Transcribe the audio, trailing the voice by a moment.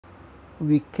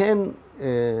we can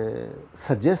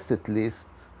suggest at least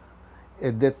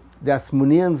that the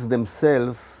Asmoneans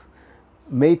themselves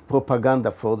made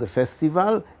propaganda for the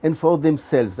festival and for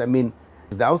themselves. I mean,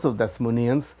 the House of the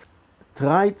Asmoneans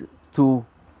tried to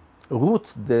root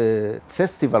the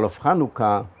festival of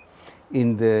Hanukkah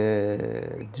in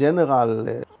the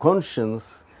general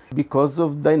conscience because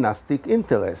of dynastic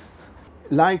interests.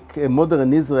 Like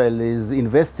modern Israel is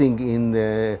investing in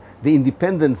the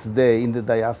Independence Day in the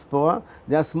diaspora,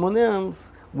 the Asmoneans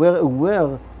were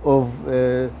aware of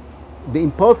the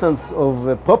importance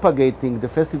of propagating the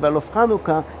festival of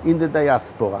Hanukkah in the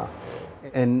diaspora.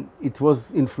 And it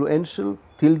was influential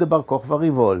till the Bar Kokhba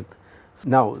revolt.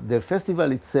 Now, the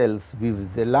festival itself,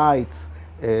 with the lights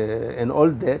and all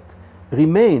that,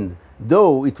 remained,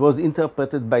 though it was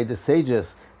interpreted by the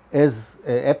sages as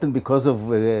happened because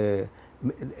of a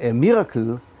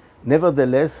miracle.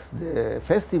 Nevertheless, the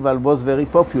festival was very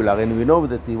popular, and we know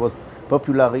that it was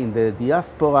popular in the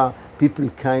diaspora. People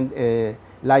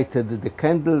lighted the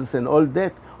candles and all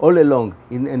that all along,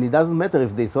 and it doesn't matter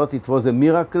if they thought it was a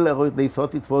miracle or if they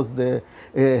thought it was the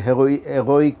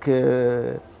heroic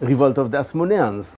revolt of the Asmoneans.